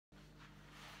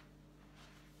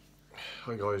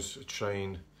Hi guys, it's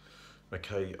Shane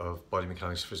McKay of Body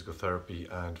Mechanics Physical Therapy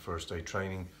and First Aid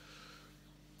Training.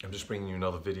 I'm just bringing you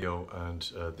another video, and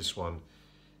this one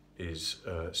is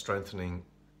strengthening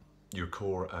your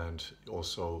core and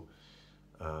also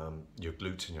your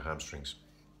glutes and your hamstrings.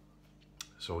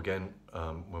 So again,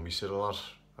 when we sit a lot,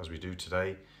 as we do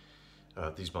today,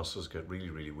 these muscles get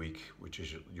really weak, which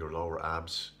is your lower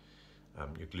abs,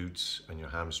 your glutes and your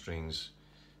hamstrings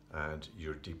and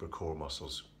your deeper core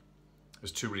muscles.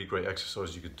 There's two really great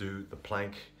exercises you could do: the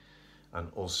plank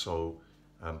and also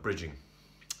bridging.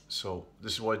 So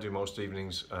this is what I do most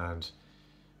evenings, and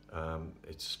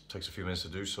it takes a few minutes to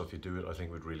do, so if you do it, I think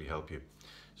it would really help you.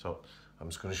 So I'm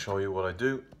just going to show you what I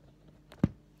do.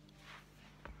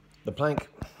 The plank,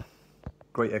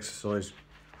 great exercise.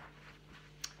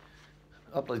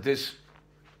 Up like this,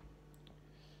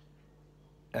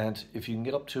 and if you can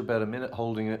get up to about a minute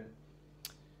holding it,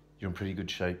 you're in pretty good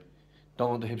shape. Don't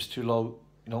want the hips too low,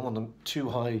 you don't want them too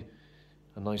high.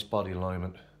 A nice body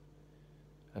alignment,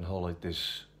 and hold like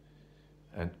this,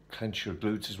 and clench your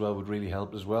glutes as well would really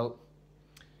help as well.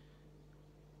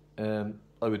 I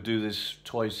would do this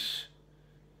twice,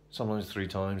 sometimes 3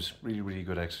 times. Really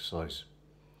good exercise.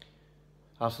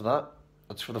 After that,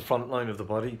 that's for the front line of the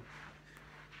body.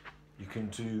 You can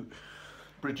do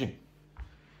bridging.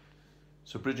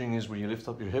 So bridging is where you lift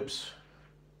up your hips,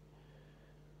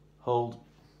 hold,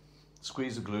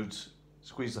 squeeze the glutes,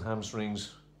 squeeze the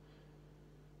hamstrings,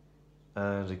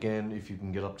 and again, if you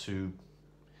can get up to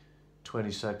 20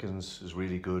 seconds is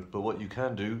really good. But what you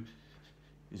can do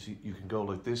is you can go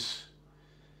like this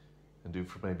and do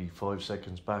for maybe 5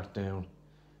 seconds, back down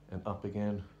and up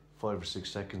again, 5 or 6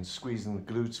 seconds, squeezing the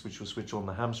glutes, which will switch on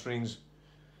the hamstrings.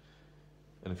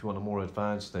 And if you want a more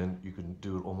advanced, then you can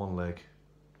do it on one leg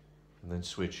and then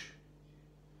switch.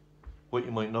 What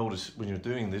you might notice when you're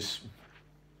doing this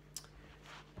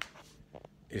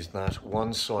is that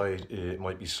one side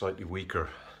might be slightly weaker,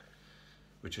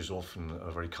 which is often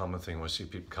a very common thing when I see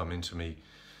people come into me.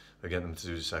 I get them to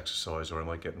do this exercise, or I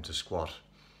might get them to squat,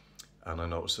 and I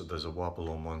notice that there's a wobble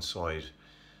on one side,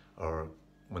 or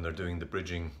when they're doing the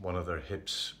bridging, one of their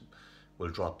hips will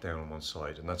drop down on one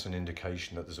side, and that's an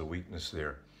indication that there's a weakness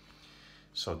there.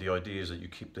 So the idea is that you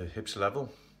keep the hips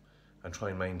level and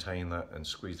try and maintain that, and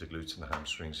squeeze the glutes and the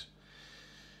hamstrings,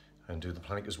 and do the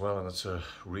plank as well. And that's a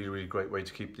really great way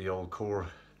to keep the old core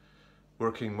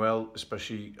working well,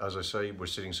 especially, as I say, we're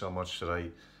sitting so much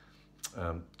today.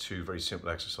 2 very simple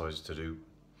exercises to do,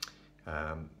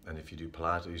 and if you do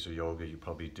Pilates or yoga, you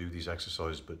probably do these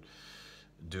exercises, but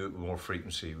do it with more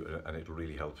frequency and it'll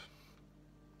really help.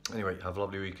 Anyway, have a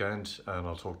lovely weekend, and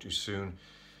I'll talk to you soon.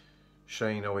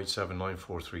 Shane, 087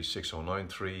 943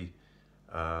 6093.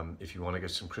 If you want to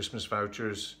get some Christmas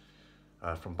vouchers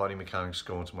from Body Mechanics,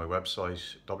 go onto my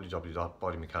website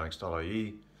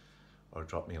www.bodymechanics.ie or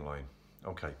drop me a line.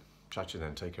 Okay, chat to you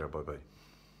then. Take care. Bye bye.